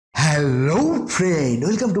Hello friend,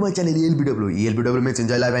 welcome to my channel ELBW. ELBW means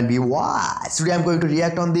enjoy life and be wise. Today I am going to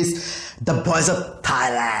react on this The Boys of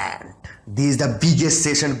Thailand. This is the biggest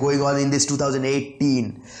session going on in this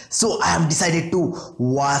 2018. So I am decided to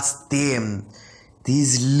watch them.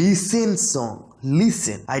 This listen song.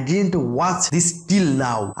 Listen, I didn't watch this till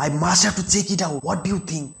now. I must have to check it out. What do you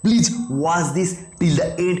think? Please watch this till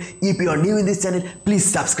the end. If you are new in this channel, please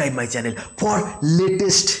subscribe my channel for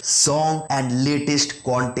latest song and latest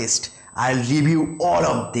contest. I'll review all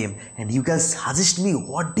of them and you can suggest me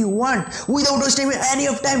what do you want. Without wasting any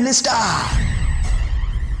of time, let's start.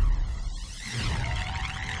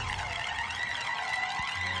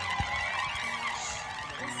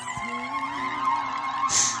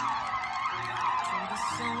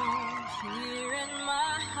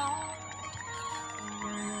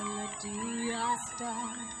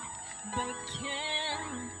 But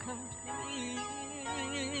can't complete.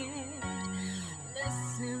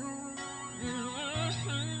 Listen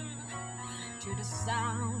to the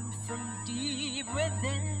sound from deep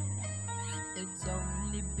within. It's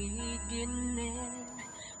only beginning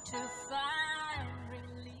to find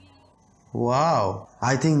relief. Wow,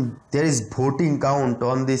 I think there is voting count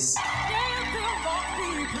on this.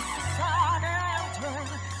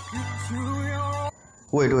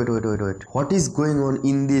 Wait. What is going on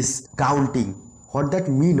in this counting? What that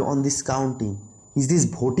mean on this counting? Is this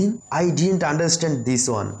voting? I didn't understand this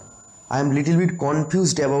one. I am little bit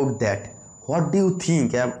confused about that. What do you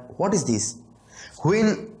think? What is this?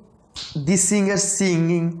 When this singer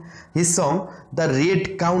singing his song, the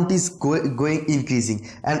red count is going increasing,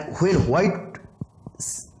 and when white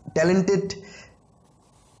talented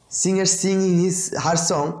singer singing her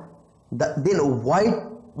song, then white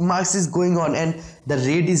marks is going on and the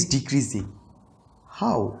red is decreasing.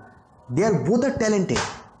 How? They are both are talented,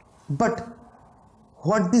 but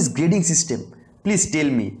what this grading system? Please tell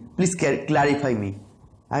me, please clarify me.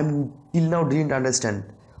 I'm till now didn't understand.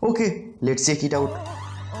 Okay, let's check it out.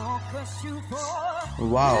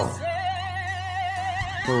 Wow,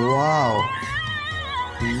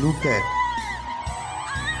 look at.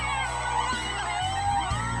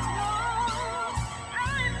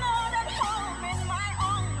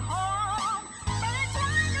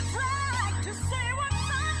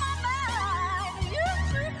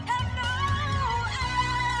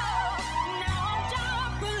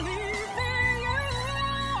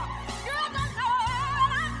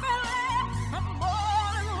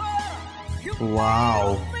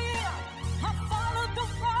 Wow.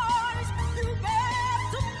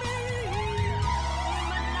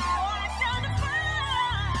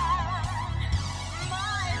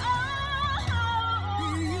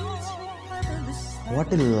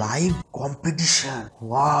 What a live competition.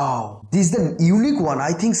 Wow. This is the unique one.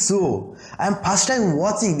 I think so. I am first time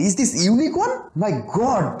watching. Is this unique one? My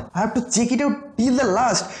god. I have to check it out till the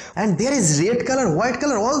last. And there is red color, white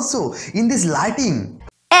color also in this lighting.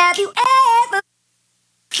 Have you ever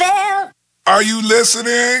felt? Are you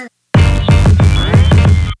listening?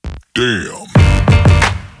 Damn.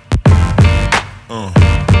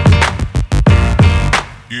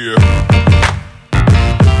 Yeah.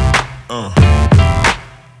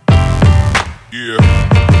 Yeah.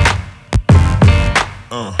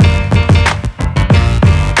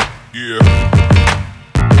 Yeah.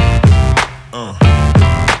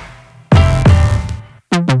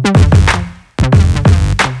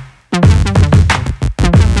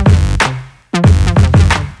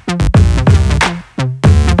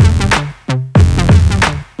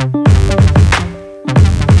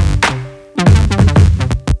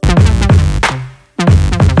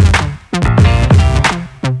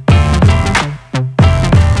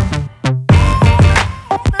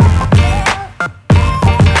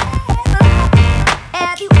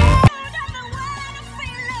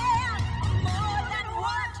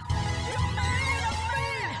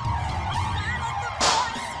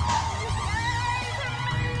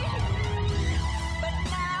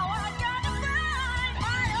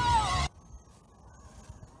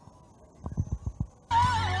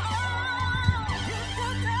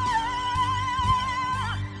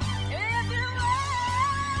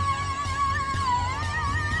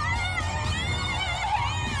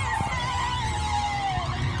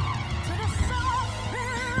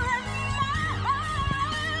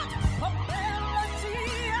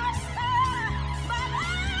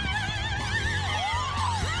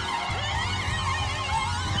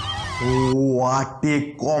 What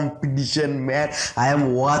a competition, man. I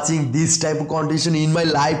am watching this type of competition in my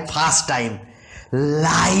life first time.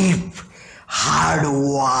 Live hard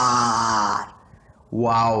war.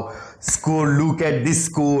 Wow, score, look at this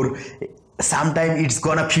score. Sometimes it's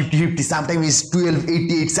gonna 50-50, sometimes it's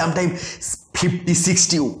 12-88, sometimes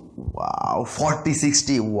 50-60. Wow,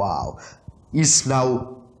 40-60. Wow, it's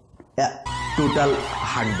now a total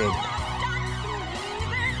 100.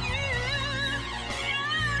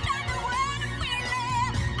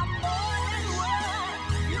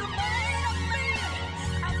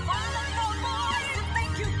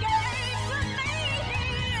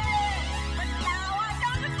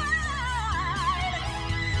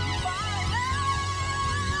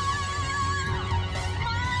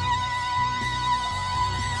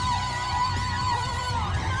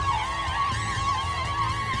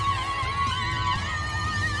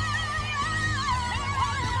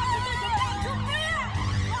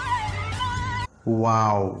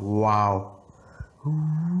 Wow, wow.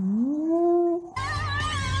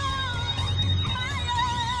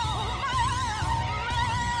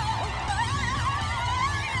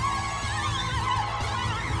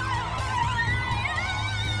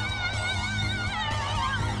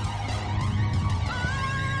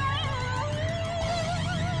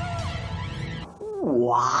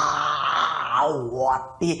 Wow,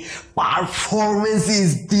 what a performance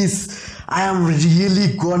is this! I am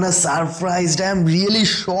really gonna surprised. I am really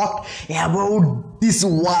shocked about this,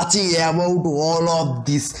 watching about all of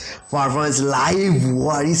this performance. Live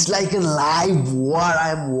war, it's like a live war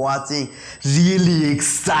I am watching. Really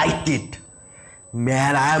excited.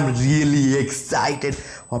 Man, I am really excited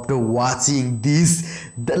after watching this,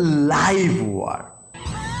 the live war.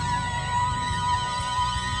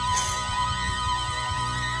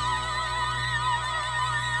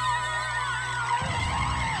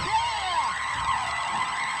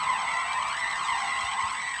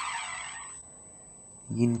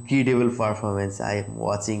 Incredible performance. I am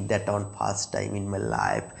watching that on first time in my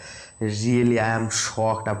life. Really, I am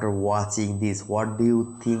shocked after watching this. What do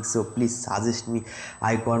you think? So please suggest me.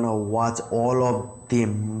 I gonna watch all of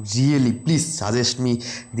them. Really, please suggest me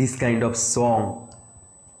this kind of song.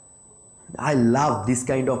 I love this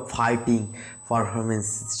kind of fighting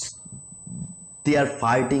performance. They are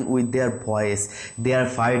fighting with their voice, they are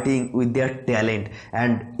fighting with their talent,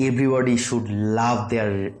 and everybody should love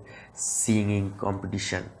their singing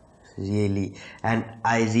competition, really. And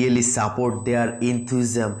I really support their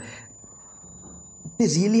enthusiasm.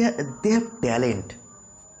 They have talent.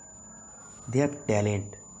 They have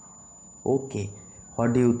talent. Okay,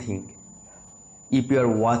 what do you think? If you are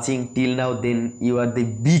watching till now, then you are the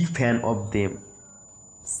big fan of them.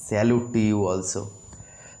 Salute to you also,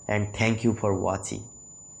 and thank you for watching.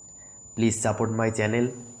 Please support my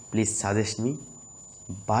channel. Please suggest me.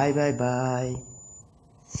 Bye bye bye.